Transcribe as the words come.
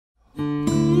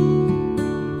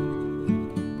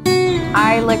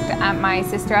I looked at my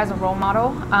sister as a role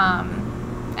model,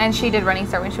 and she did Running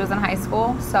Start when she was in high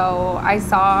school. So I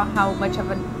saw how much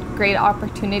of a great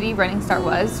opportunity Running Start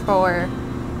was for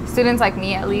students like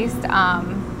me, at least,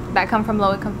 that come from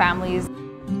low-income families.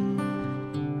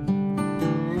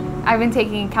 I've been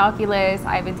taking calculus,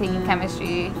 I've been taking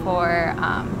chemistry for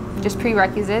just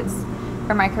prerequisites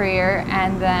for my career,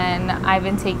 and then I've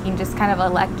been taking just kind of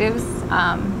electives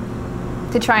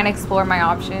to try and explore my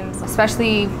options,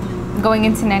 especially going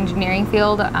into an engineering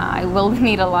field. I will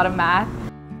need a lot of math.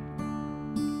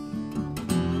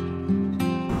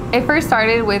 It first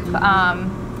started with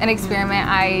an experiment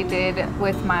I did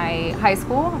with my high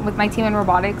school, with my team in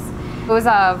robotics. It was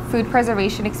a food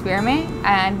preservation experiment,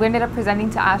 and we ended up presenting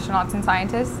to astronauts and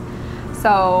scientists.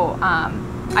 So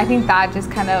I think that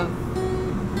just kind of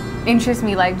interests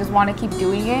me, like just want to keep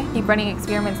doing it, keep running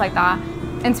experiments like that.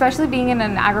 And especially being in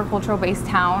an agricultural-based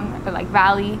town, like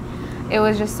valley, it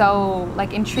was just so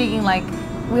like intriguing. Like,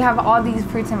 we have all these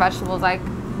fruits and vegetables, like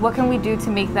what can we do to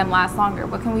make them last longer?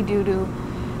 What can we do to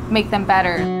make them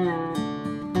better?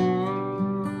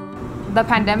 The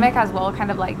pandemic as well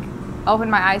kind of like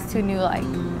opened my eyes to a new like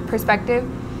perspective,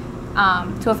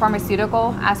 to a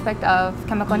pharmaceutical aspect of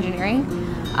chemical engineering,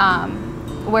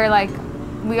 where like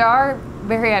we are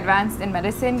very advanced in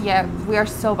medicine, yet we are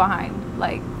so behind.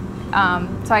 Like,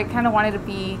 so I kind of wanted to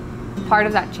be part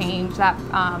of that change, that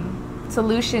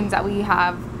solutions that we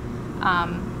have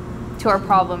to our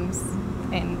problems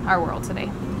in our world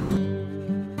today.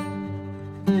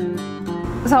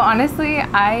 So honestly,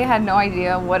 I had no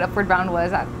idea what Upward Bound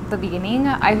was at the beginning.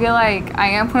 I feel like I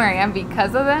am where I am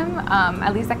because of them,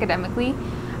 at least academically,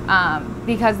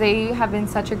 because they have been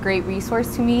such a great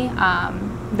resource to me.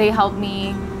 They helped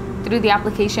me through the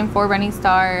application for Running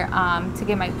Start, to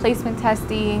get my placement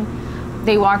testing.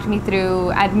 They walked me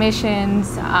through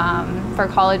admissions for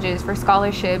colleges, for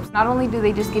scholarships. Not only do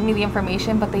they just give me the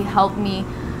information, but they help me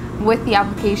with the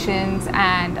applications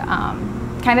and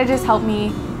kind of just help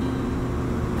me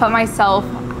put myself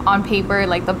on paper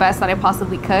like the best that I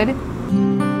possibly could.